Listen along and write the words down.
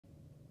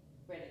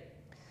Ready.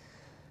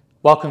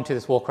 Welcome to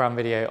this walk around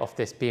video of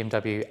this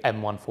BMW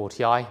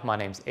M140i. My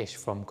name's Ish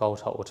from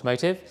Goldheart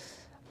Automotive,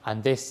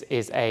 and this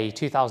is a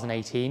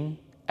 2018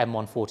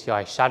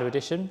 M140i Shadow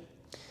Edition.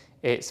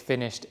 It's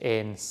finished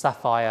in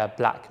Sapphire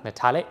Black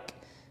Metallic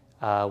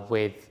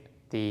with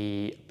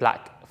the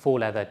black full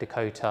leather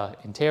Dakota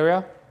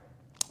interior.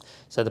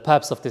 So the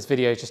purpose of this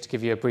video is just to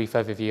give you a brief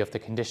overview of the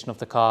condition of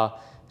the car,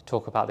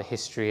 talk about the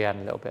history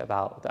and a little bit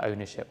about the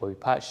ownership where we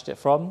purchased it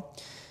from.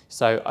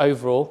 So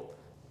overall,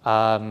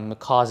 the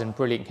car's in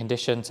brilliant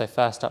condition. So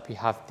first up, you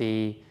have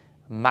the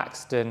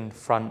Maxton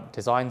front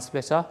design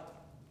splitter.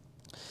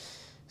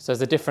 So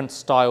there's a different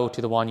style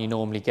to the one you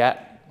normally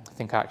get. I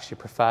think I actually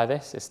prefer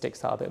this. It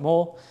sticks out a bit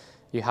more.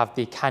 You have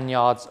the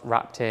canyards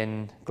wrapped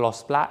in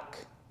gloss black.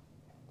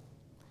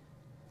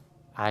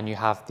 And you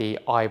have the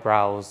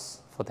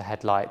eyebrows for the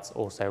headlights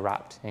also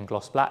wrapped in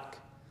gloss black.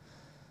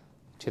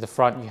 To the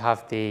front, you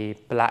have the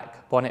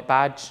black bonnet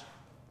badge.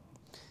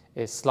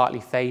 It's slightly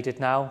faded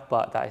now,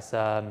 but that is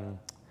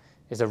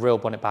a real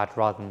bonnet badge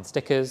rather than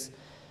stickers.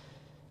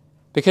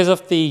 Because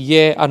of the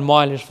year and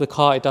mileage of the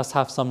car, it does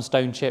have some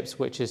stone chips,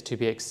 which is to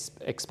be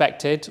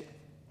expected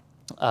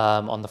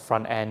on the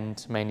front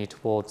end, mainly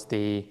towards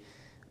the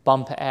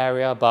bumper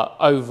area, but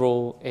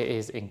overall it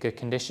is in good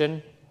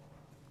condition.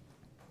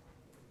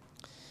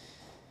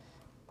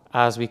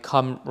 As we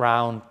come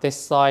round this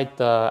side,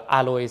 the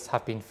alloys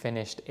have been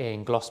finished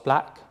in gloss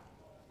black.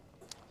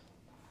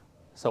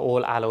 So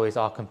all alloys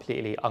are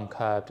completely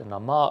uncurbed and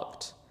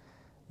unmarked.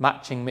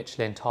 Matching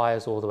Michelin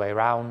tyres all the way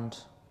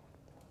around.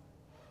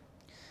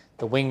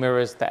 The wing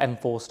mirrors, the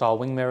M4 style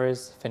wing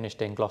mirrors,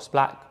 finished in gloss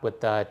black with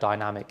the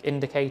dynamic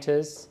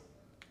indicators.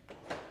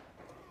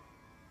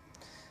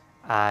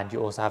 And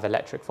you also have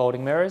electric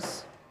folding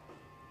mirrors.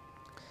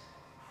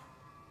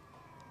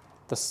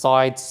 The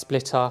side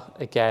splitter,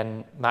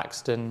 again,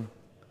 Maxton.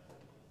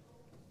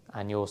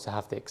 And you also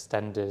have the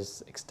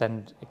extendable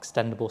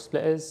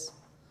splitters.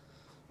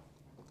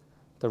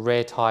 The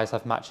rear tyres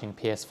have matching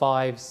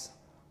PS5s.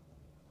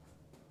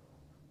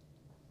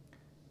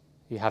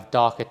 You have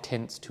darker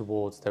tints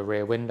towards the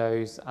rear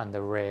windows and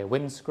the rear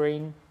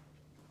windscreen.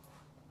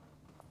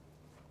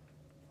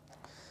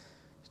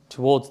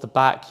 Towards the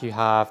back, you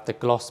have the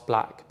gloss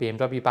black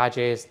BMW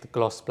badges, the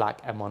gloss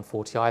black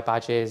M140i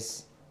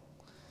badges,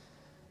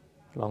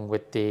 along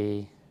with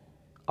the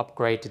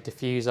upgraded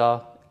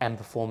diffuser, M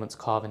Performance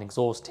carbon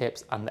exhaust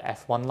tips and the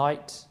F1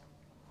 light.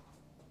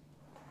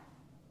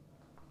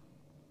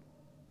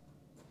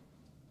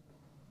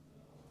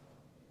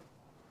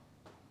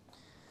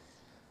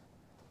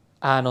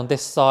 And on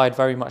this side,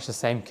 very much the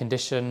same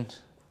condition.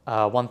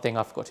 One thing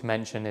I forgot to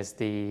mention is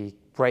the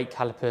brake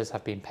calipers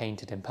have been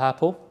painted in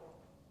purple.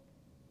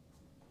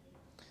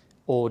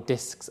 All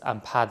discs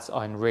and pads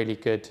are in really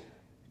good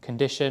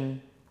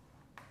condition.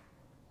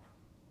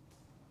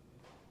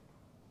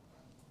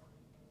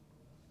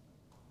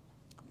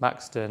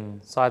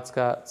 Maxton side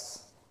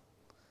skirts.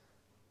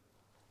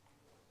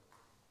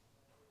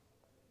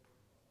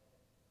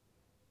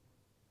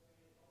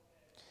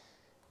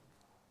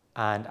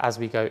 And as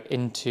we go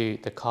into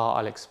the car,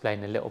 I'll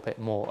explain a little bit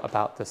more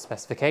about the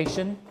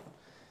specification.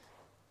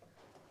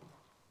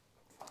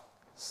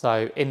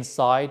 So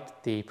inside,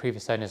 the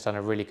previous owner has done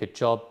a really good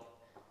job.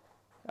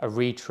 A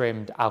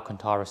retrimmed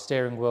Alcantara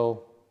steering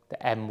wheel, the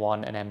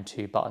M1 and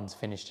M2 buttons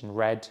finished in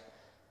red.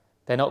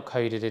 They're not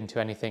coded into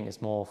anything,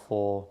 it's more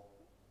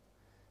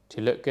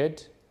to look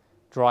good.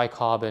 Dry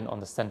carbon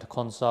on the center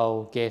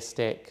console, gear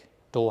stick,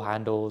 door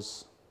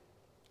handles,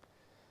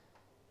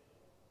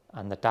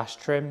 and the dash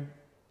trim.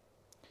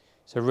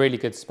 So really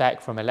good spec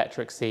from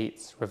electric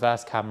seats,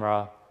 reverse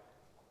camera,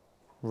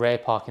 rear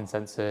parking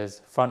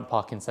sensors, front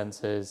parking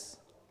sensors,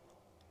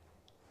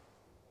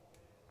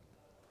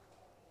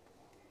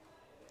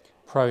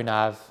 Pro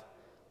Nav,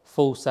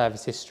 full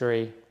service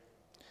history.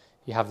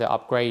 You have the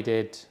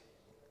upgraded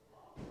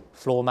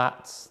floor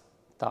mats,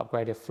 the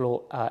upgraded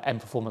M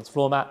Performance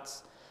floor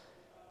mats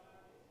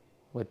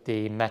with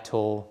the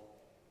metal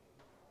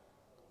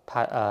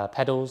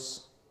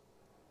pedals.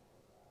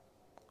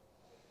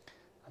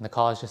 And the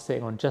car is just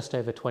sitting on just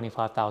over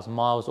 25,000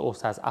 miles. It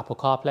also has Apple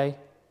CarPlay.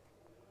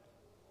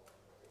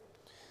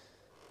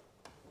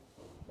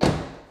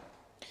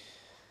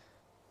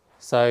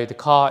 So the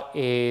car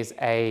is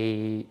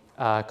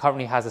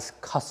currently has a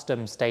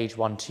custom stage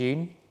 1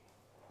 tune.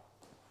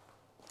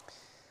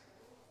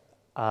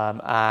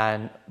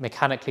 And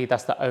mechanically,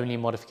 that's the only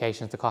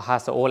modifications the car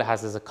has. So all it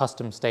has is a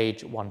custom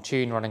stage 1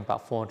 tune running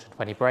about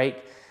 420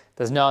 brake.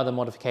 There's no other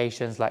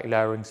modifications like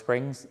lowering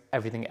springs.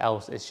 Everything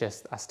else is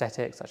just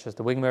aesthetic, such as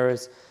the wing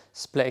mirrors,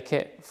 splitter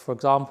kit, for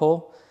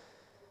example.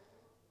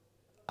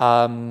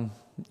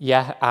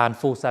 Yeah, and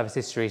full service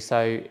history.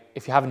 So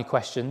if you have any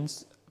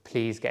questions,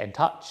 please get in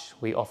touch.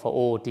 We offer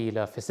all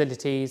dealer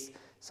facilities,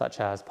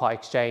 such as part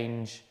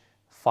exchange,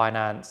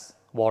 finance,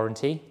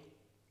 warranty.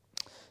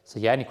 So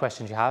yeah, any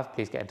questions you have,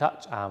 please get in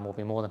touch and we'll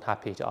be more than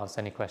happy to answer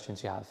any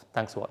questions you have.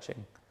 Thanks for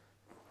watching.